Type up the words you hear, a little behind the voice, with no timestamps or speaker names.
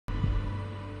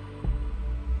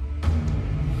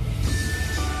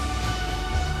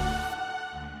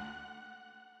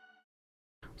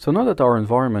So now that our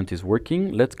environment is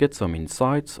working, let's get some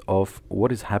insights of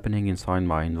what is happening inside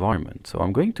my environment. So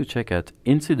I'm going to check at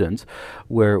incidents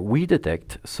where we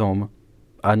detect some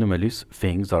anomalous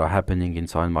things that are happening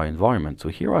inside my environment. So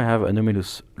here I have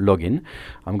anomalous login.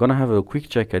 I'm going to have a quick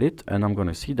check at it, and I'm going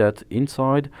to see that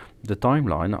inside the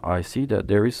timeline I see that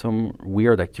there is some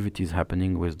weird activities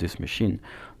happening with this machine.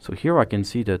 So here I can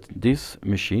see that this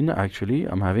machine, actually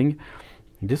I'm having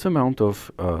this amount of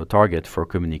target for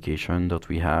communication that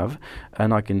we have,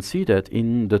 and I can see that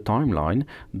in the timeline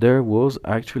there was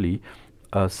actually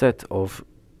a set of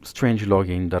strange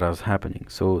login that is happening.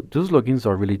 So those logins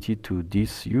are related to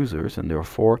these users, and there are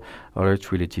 4 alerts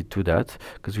related to that,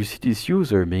 because we see this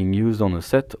user being used on a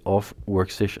set of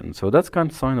workstations. So that's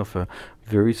kind of sign of a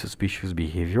very suspicious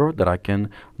behavior that I can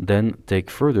then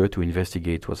take further to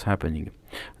investigate what's happening.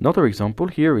 Another example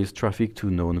here is traffic to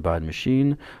known bad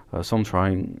machine,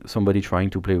 somebody trying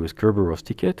to play with Kerberos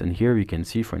ticket, and here you can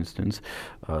see, for instance,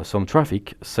 some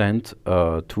traffic sent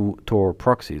to Tor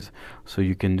proxies. So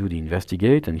you can do the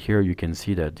investigate, and here you can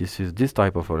see that this is this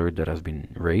type of alert that has been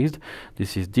raised.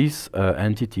 This is this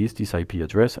entities, this IP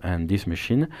address, and this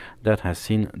machine that has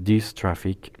seen this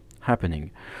traffic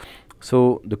happening.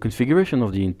 So the configuration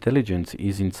of the intelligence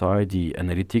is inside the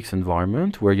analytics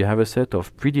environment, where you have a set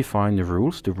of predefined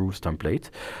rules, the rules template,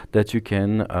 that you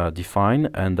can define,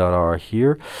 and that are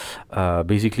here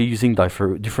basically using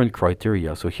different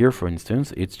criteria. So here, for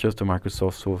instance, it's just a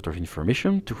Microsoft source of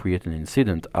information to create an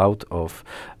incident out of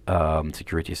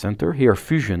Security Center. Here,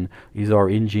 Fusion is our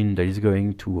engine that is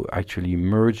going to actually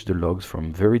merge the logs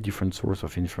from very different source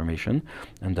of information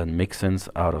and then make sense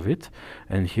out of it.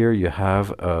 And here you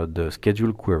have the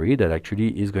schedule query that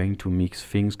actually is going to mix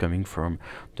things coming from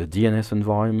the DNS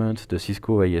environment, the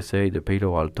Cisco ASA, the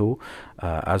Palo Alto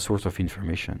as source of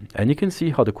information. And you can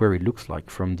see how the query looks like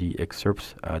from the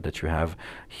excerpts that you have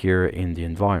here in the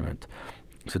environment.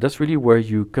 So that's really where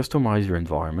you customize your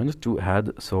environment to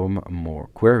add some more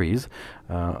queries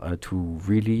to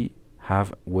really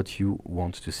have what you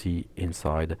want to see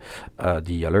inside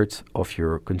the alerts of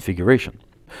your configuration.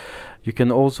 You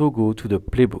can also go to the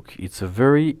playbook. It's a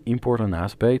very important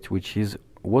aspect, which is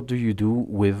what do you do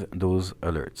with those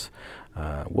alerts?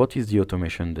 What is the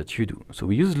automation that you do? So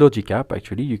we use Logic App.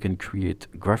 Actually, you can create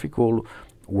graphical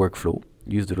workflow,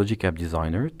 use the Logic App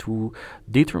Designer to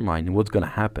determine what's going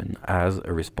to happen as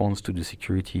a response to the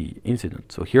security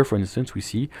incident. So here, for instance, we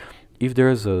see if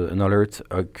there's an alert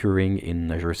occurring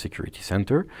in Azure Security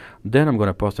Center, then I'm going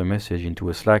to post a message into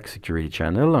a Slack security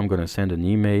channel. I'm going to send an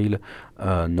email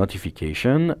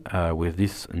notification with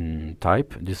this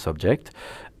type, this subject,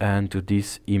 and to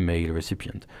this email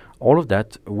recipient. All of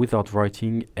that without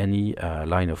writing any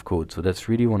line of code. So that's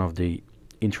really one of the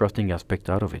interesting aspect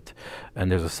out of it.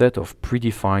 And there's a set of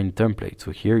predefined templates.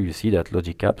 So here you see that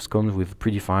Logic Apps comes with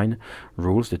predefined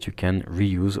rules that you can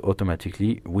reuse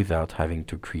automatically without having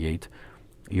to create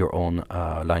your own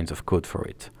lines of code for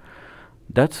it.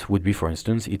 That would be, for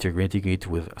instance, integrating it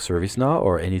with ServiceNow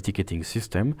or any ticketing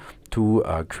system to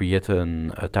create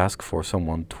a task for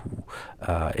someone to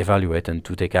evaluate and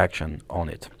to take action on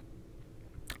it.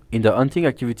 In the hunting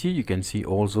activity, you can see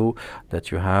also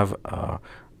that you have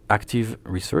active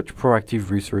research, proactive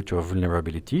research of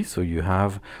vulnerability. So you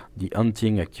have the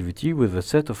hunting activity with a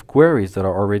set of queries that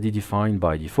are already defined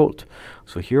by default.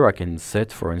 So here I can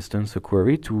set, for instance, a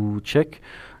query to check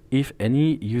if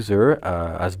any user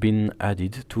has been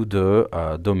added to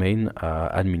the domain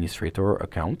administrator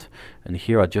account. And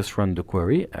here I just run the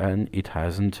query, and it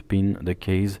hasn't been the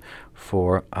case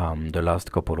for the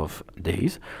last couple of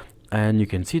days. And you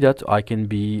can see that I can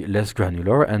be less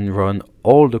granular and run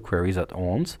all the queries at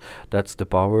once. That's the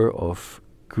power of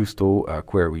Custo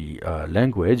query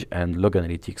language, and Log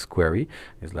Analytics query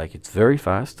is like it's very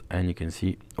fast, and you can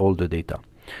see all the data.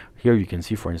 Here you can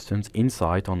see, for instance,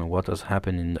 insight on what has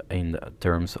happened in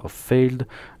terms of failed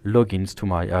logins to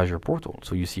my Azure portal.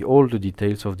 So you see all the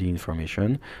details of the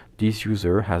information. This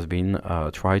user has been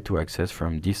tried to access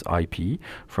from this IP,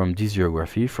 from this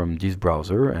geography, from this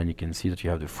browser, and you can see that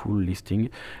you have the full listing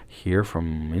here.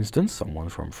 From instance, someone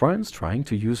from France trying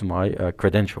to use my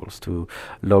credentials to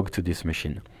log to this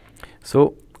machine.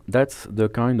 So that's the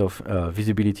kind of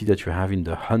visibility that you have in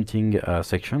the hunting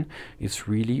section. It's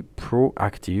really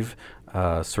proactive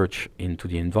search into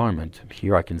the environment.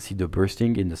 Here I can see the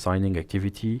bursting in the signing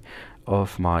activity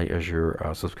of my Azure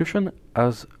subscription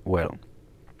as well.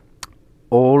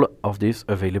 All of this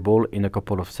available in a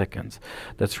couple of seconds.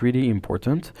 That's really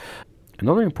important.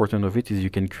 Another important of it is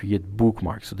you can create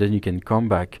bookmarks, so then you can come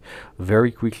back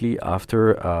very quickly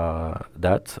after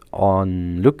that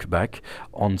on look back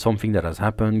on something that has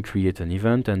happened, create an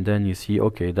event, and then you see,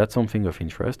 okay, that's something of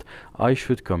interest. I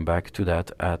should come back to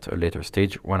that at a later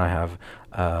stage when I have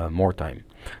more time.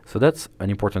 So that's an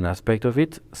important aspect of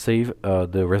it. Save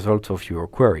the results of your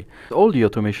query. All the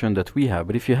automation that we have,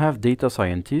 but if you have data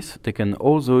scientists, they can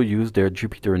also use their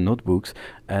Jupyter notebooks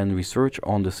and research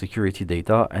on the security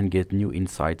data and get new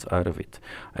insights out of it.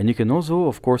 And you can also,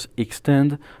 of course,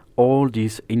 extend all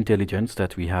this intelligence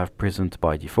that we have present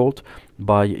by default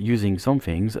by using some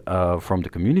things from the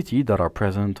community that are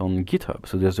present on GitHub.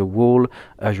 So there's a whole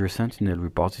Azure Sentinel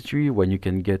repository when you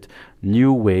can get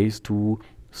new ways to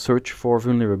search for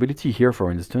vulnerability. Here, for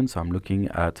instance, I'm looking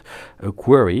at a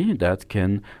query that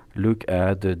can look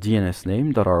at the DNS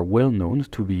name that are well known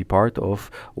to be part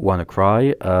of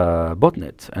WannaCry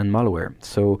botnet and malware.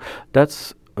 So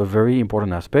that's a very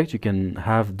important aspect. You can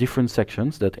have different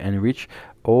sections that enrich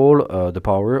all the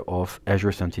power of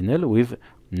Azure Sentinel with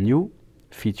new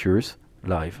features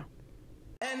live.